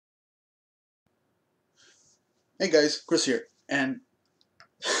Hey guys, Chris here, and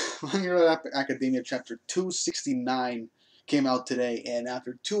My Hero Academia Chapter 269 came out today, and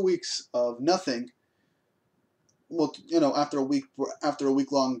after 2 weeks of nothing, well, after a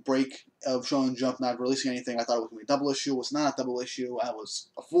week long break of Shonen Jump not releasing anything, I thought it was going to be a double issue. It was not a double issue. I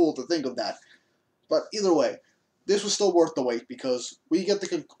was a fool to think of that. But either way, this was still worth the wait because we get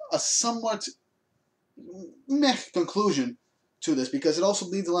a somewhat meh conclusion to this because it also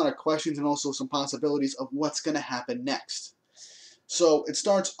leads a lot of questions and also some possibilities of what's going to happen next. So it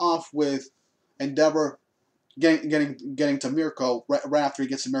starts off with Endeavor getting to Mirko right after he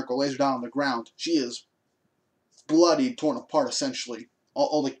gets to Mirko, lays her down on the ground. She is bloodied, torn apart essentially.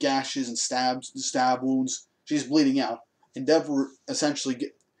 All the gashes and stab wounds. She's bleeding out. Endeavor essentially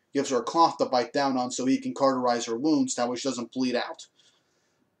gives her a cloth to bite down on so he can cauterize her wounds, that way she doesn't bleed out.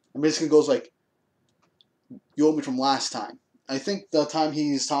 And basically goes like, "You owe me from last time." I think the time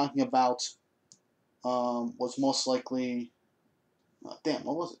he's talking about was most likely. Damn,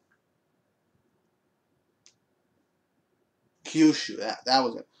 what was it? Kyushu. That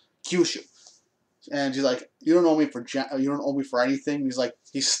was it. Kyushu. And she's like, "You don't owe me for anything." He's like,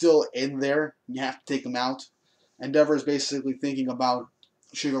 "He's still in there. You have to take him out." Endeavor is basically thinking about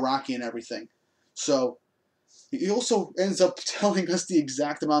Shigaraki and everything. So he also ends up telling us the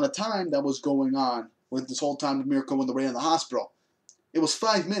exact amount of time that was going on with this whole time of Mirko and the raid in the hospital. It was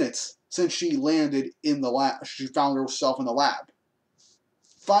 5 minutes since she landed in the lab. She found herself in the lab.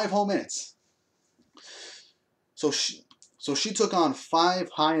 5 whole minutes. So she took on 5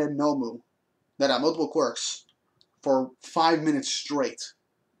 high-end Nomu that have multiple quirks for 5 minutes straight.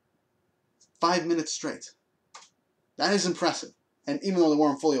 5 minutes straight. That is impressive. And even though they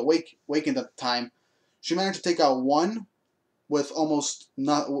weren't fully awakened at the time, she managed to take out one with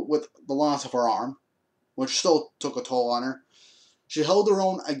with the loss of her arm, which still took a toll on her. She held her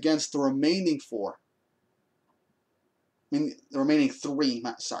own against the remaining 4. I mean, the remaining 3.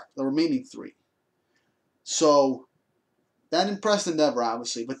 The remaining 3. So that impressed Endeavor,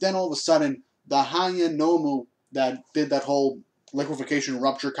 obviously. But then all of a sudden, the high-end Nomu that did that whole liquefaction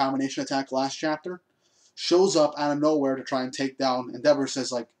rupture combination attack last chapter shows up out of nowhere to try and take down. Endeavor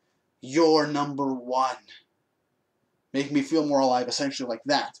says, like, "You're number 1. Make me feel more alive," essentially like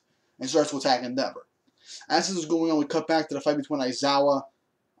that. And starts to attack Endeavor. As this is going on, we cut back to the fight between Aizawa,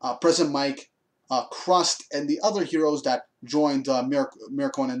 President Mike, Crust, and the other heroes that joined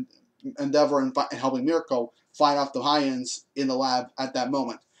Mirko and Endeavor in helping Mirko fight off the high-ends in the lab at that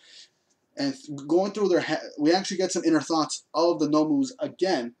moment. And going through their head, we actually get some inner thoughts of the Nomus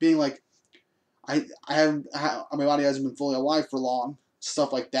again, being like, my body hasn't been fully alive for long,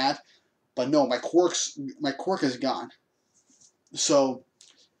 stuff like that. But no, my quirk is gone. So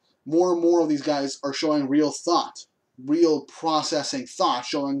more and more of these guys are showing real thought, real processing thought,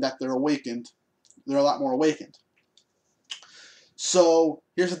 showing that they're awakened. They're a lot more awakened. So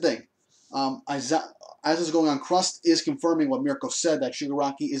here's the thing. As this is going on, Crust is confirming what Mirko said, that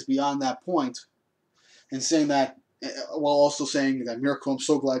Shigaraki is beyond that point, and saying that, while also saying that, "Mirko, I'm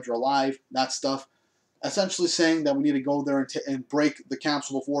so glad you're alive," that stuff. Essentially saying that we need to go there and break the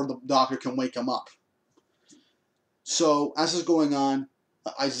capsule before the doctor can wake him up. So as this is going on,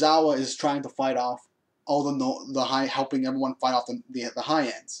 Aizawa is trying to fight off all helping everyone fight off the high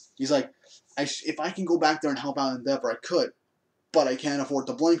ends. He's like, if I can go back there and help out Endeavor, I could, but I can't afford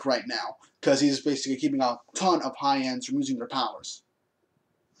to blink right now, because he's basically keeping a ton of high ends from using their powers.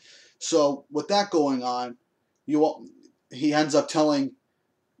 So with that going on, he ends up telling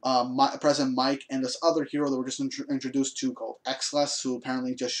President Mike and this other hero that we're just introduced to, called Xless, who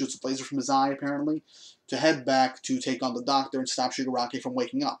apparently just shoots a laser from his eye, apparently, to head back to take on the doctor and stop Shigaraki from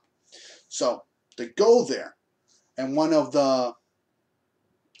waking up. So they go there, and one of the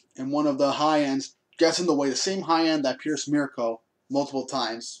high ends gets in the way, the same high end that pierced Mirko multiple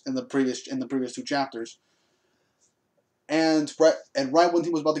times in the previous 2 chapters. And right when he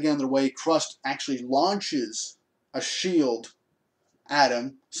was about to get in their way, Crust actually launches a shield at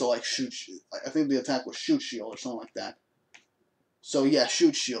him. So like I think the attack was shoot shield or something like that. So yeah,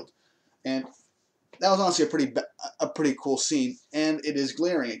 shoot shield, and that was honestly a pretty cool scene. And it is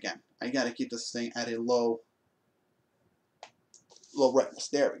glaring again. I gotta keep this thing at a low brightness.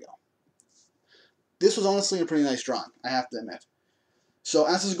 There we go. This was honestly a pretty nice drawing, I have to admit. So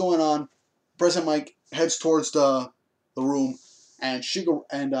as this is going on, President Mike heads towards the room, and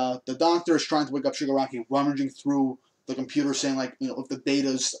the doctor is trying to wake up Shigaraki, rummaging through the computer, saying like, if the data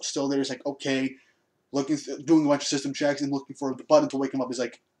is still there, he's like, okay, doing a bunch of system checks and looking for the button to wake him up. He's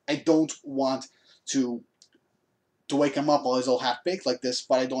like, I don't want to wake him up while he's all half-baked like this,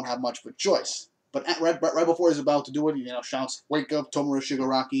 but I don't have much of a choice. But right before he's about to do it, he shouts, "Wake up, Tomura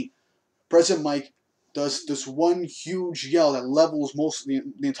Shigaraki." President Mike does this one huge yell that levels most of the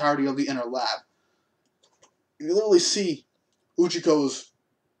entirety of the inner lab. You literally see Uchiko's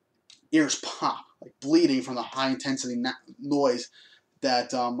ears pop, like bleeding from the high intensity noise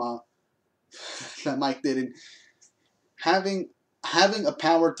that that Mike did. And having a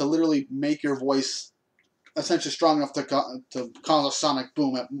power to literally make your voice essentially strong enough to cause a sonic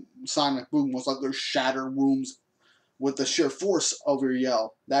boom. Sonic boom was like shatter rooms with the sheer force of your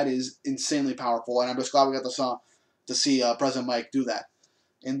yell. That is insanely powerful, and I'm just glad we got to see President Mike do that.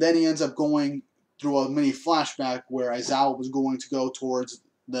 And then he ends up going through a mini flashback where Aizawa was going to go towards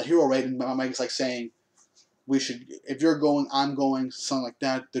the hero raid, and Mike is like saying, "We should. If you're going, I'm going." Something like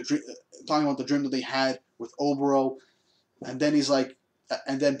that. Talking about the dream that they had with Oboro, and then he's like,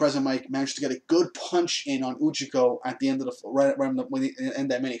 and then President Mike managed to get a good punch in on Uchiko at the end of the when he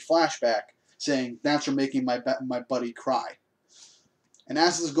end that mini flashback, saying, "Thanks for making my buddy cry." And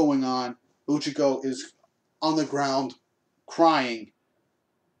as this is going on, Uchiko is on the ground crying,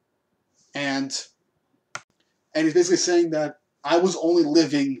 and he's basically saying that I was only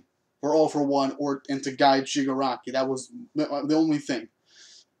living for All for One and to guide Shigaraki. That was the only thing.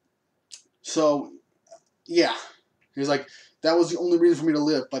 So, yeah, he's like, that was the only reason for me to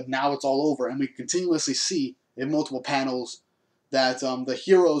live, but now it's all over. And we continuously see in multiple panels that the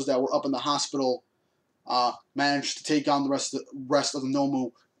heroes that were up in the hospital managed to take on the rest of the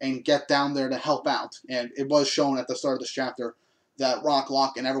Nomu and get down there to help out. And it was shown at the start of this chapter that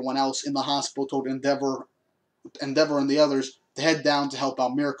Rocklock and everyone else in the hospital told Endeavor and the others to head down to help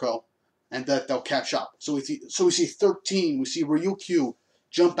out Mirko, and that they'll catch up. So we see 13. We see Ryukyu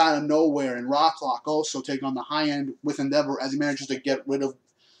jump out of nowhere, and Rocklock also take on the high end with Endeavor as he manages to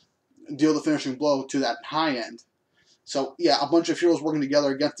deal the finishing blow to that high end. So yeah, a bunch of heroes working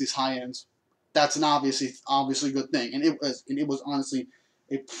together against these high ends. That's an obviously good thing, and it was honestly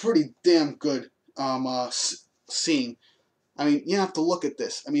a pretty damn good scene. I mean, you have to look at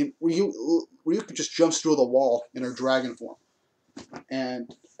this. I mean, Ryuko just jumps through the wall in her dragon form,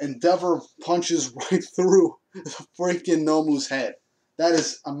 and Endeavor punches right through the freaking Nomu's head. That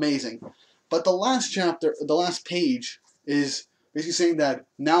is amazing. But the last chapter, the last page, is basically saying that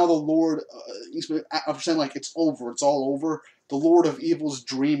now the Lord, after saying like it's over, it's all over, the Lord of Evil's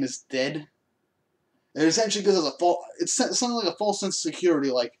dream is dead. It essentially gives us it's something like a false sense of security,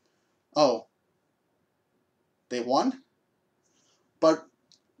 like, oh, they won? But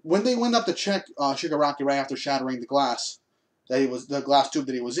when they went up to check Shigaraki right after shattering the glass the glass tube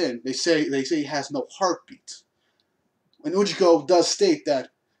that he was in, they say he has no heartbeat. And Ujiko does state that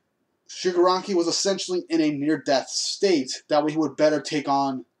Shigaraki was essentially in a near-death state. That way he would better take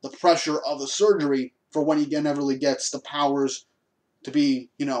on the pressure of the surgery for when he inevitably gets the powers to be,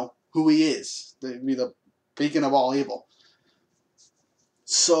 who he is. To be the beacon of all evil.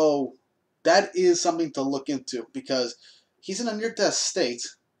 So that is something to look into, because he's in a near-death state,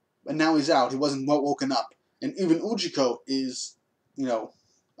 and now he's out. He wasn't woken up. And even Ujiko is,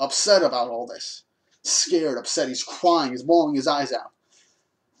 upset about all this. Scared, upset. He's crying. He's bawling his eyes out.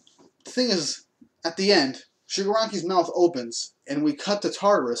 The thing is, at the end, Shigaraki's mouth opens, and we cut to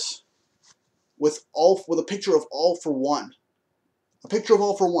Tartarus with a picture of All for One. A picture of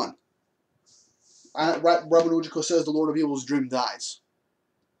All for One. Right when Ujiko says the Lord of Evil's dream dies.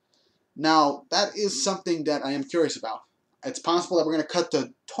 Now, that is something that I am curious about. It's possible that we're going to cut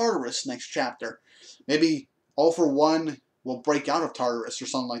to Tartarus next chapter. Maybe All for One will break out of Tartarus or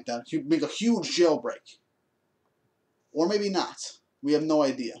something like that. Make a huge jailbreak. Or maybe not. We have no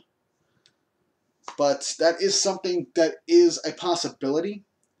idea. But that is something that is a possibility.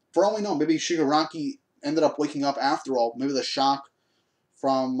 For all we know, maybe Shigaraki ended up waking up after all. Maybe the shock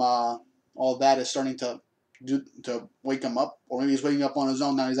from all that is starting to wake him up. Or maybe he's waking up on his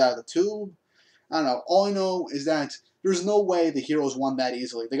own, now he's out of the tube. I don't know. All I know is that there's no way the heroes won that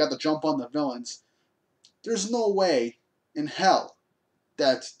easily. They got the jump on the villains. There's no way in hell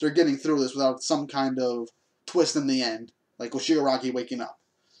that they're getting through this without some kind of twist in the end, like with Shigaraki waking up.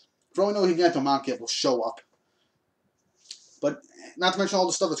 For all we know, Higato Maki will show up. But not to mention all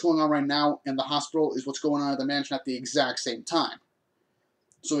the stuff that's going on right now in the hospital is what's going on at the mansion at the exact same time.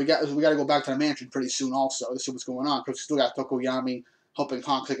 So we got to go back to the mansion pretty soon also to see what's going on, because we still got Tokoyami helping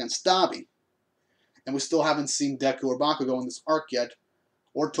Hawks against Dabi. And we still haven't seen Deku or Bakugo in this arc yet,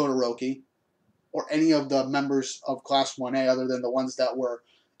 or Todoroki, or any of the members of Class 1A other than the ones that were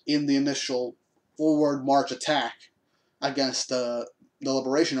in the initial forward march attack against the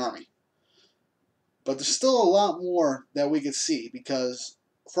Liberation Army. But there's still a lot more that we could see, because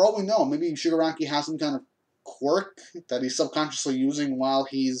for all we know, maybe Shigaraki has some kind of quirk that he's subconsciously using while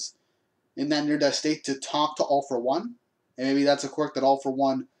he's in that near-death state to talk to All for One. And maybe that's a quirk that All for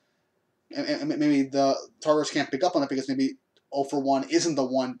One and maybe the Tartarus can't pick up on it because maybe 0 for 1 isn't the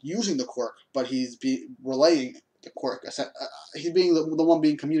one using the quirk, but he's relaying the quirk. He's being the one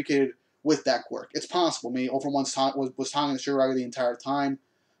being communicated with that quirk. It's possible. Maybe 0 for 1 was talking to Shigaraki the entire time,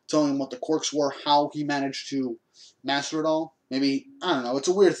 telling him what the quirks were, how he managed to master it all. Maybe, I don't know, it's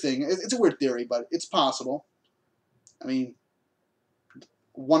a weird thing. It's a weird theory, but it's possible. I mean,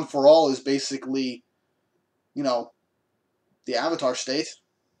 1 for all is basically, you know, the Avatar state.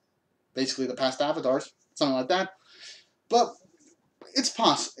 Basically the past avatars. Something like that. But it's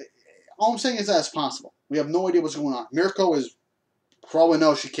possible. All I'm saying is that it's possible. We have no idea what's going on. Mirko is, for all we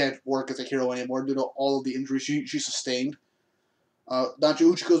know, she can't work as a hero anymore due to all of the injuries she sustained. Dachi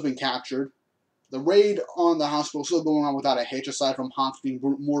Uchiko's been captured. The raid on the hospital is still going on without a hitch, aside from Hawks being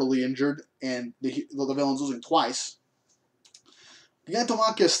mortally injured and the villains losing twice.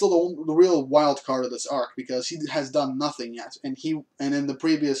 Gigantomachia is still the real wild card of this arc because he has done nothing yet, and in the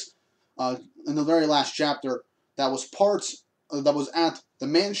previous, in the very last chapter, that was at the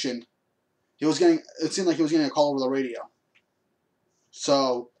mansion. It seemed like he was getting a call over the radio.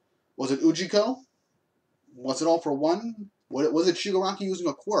 So, was it Ujiko? Was it 0 for 1? Was it Shigaraki using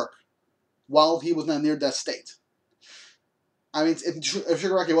a quirk while he was in a near-death state? I mean, if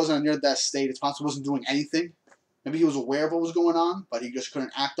Shigaraki wasn't in a near-death state, it's possible he wasn't doing anything. Maybe he was aware of what was going on, but he just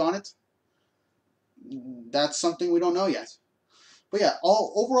couldn't act on it. That's something we don't know yet. But yeah,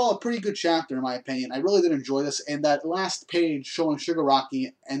 overall a pretty good chapter in my opinion. I really did enjoy this, and that last page showing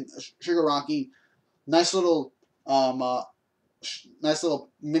Shigaraki, nice little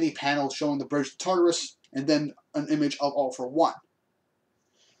mini panel showing the bridge to Tartarus, and then an image of 0 for 1.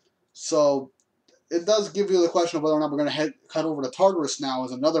 So it does give you the question of whether or not we're going to cut over to Tartarus now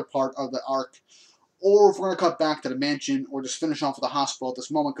as another part of the arc, or if we're going to cut back to the mansion, or just finish off with the hospital at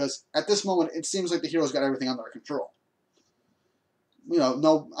this moment, because at this moment it seems like the hero's got everything under control. You know,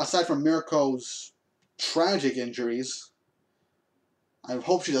 no, aside from Mirko's tragic injuries, I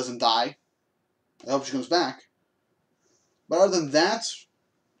hope she doesn't die. I hope she comes back. But other than that,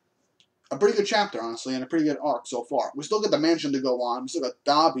 a pretty good chapter, honestly, and a pretty good arc so far. We still got the mansion to go on. We still got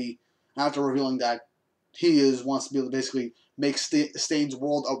Dabi, after revealing that he wants to be able to basically make Stain's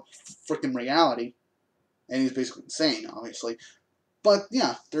world a freaking reality. And he's basically insane, obviously. But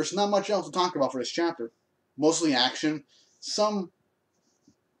yeah, there's not much else to talk about for this chapter. Mostly action, some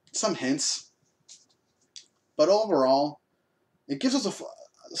hints, but overall, it gives us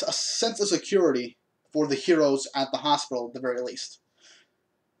a sense of security for the heroes at the hospital at the very least.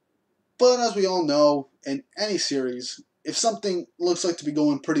 But as we all know, in any series, if something looks like to be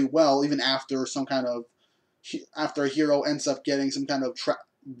going pretty well, even after after a hero ends up getting some kind of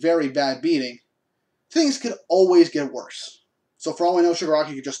very bad beating, things could always get worse. So for all we know,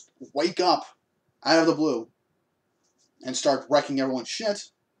 Shigaraki could just wake up out of the blue and start wrecking everyone's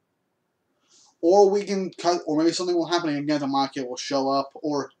shit. Or we can cut, or maybe something will happen and Gigantomachia will show up,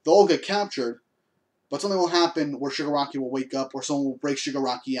 or they'll get captured, but something will happen where Shigaraki will wake up, or someone will break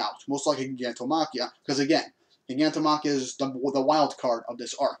Shigaraki out. Most likely Gigantomachia, because again, Gigantomachia is the wild card of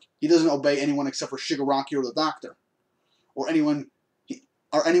this arc. He doesn't obey anyone except for Shigaraki or the Doctor. Or anyone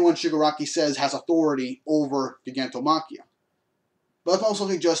Shigaraki says has authority over Gigantomachia. But it's most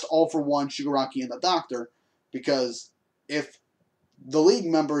likely just 0 for 1 Shigaraki and the Doctor, because if the League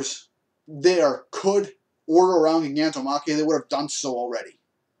members there could order around Gigantomachia, they would have done so already.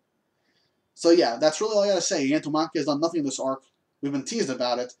 So yeah, that's really all I gotta say. Gigantomachia has done nothing in this arc. We've been teased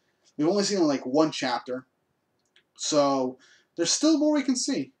about it. We've only seen like 1 chapter. So there's still more we can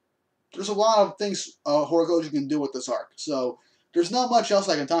see. There's a lot of things Horikoshi can do with this arc. So there's not much else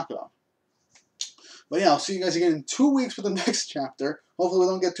I can talk about. But yeah, I'll see you guys again in 2 weeks for the next chapter. Hopefully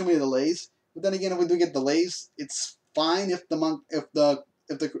we don't get too many delays. But then again, if we do get delays, it's fine if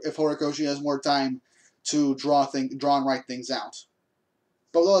Horikoshi has more time to draw and write things out.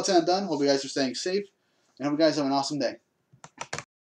 But with all that's said and done, hope you guys are staying safe, and hope you guys have an awesome day.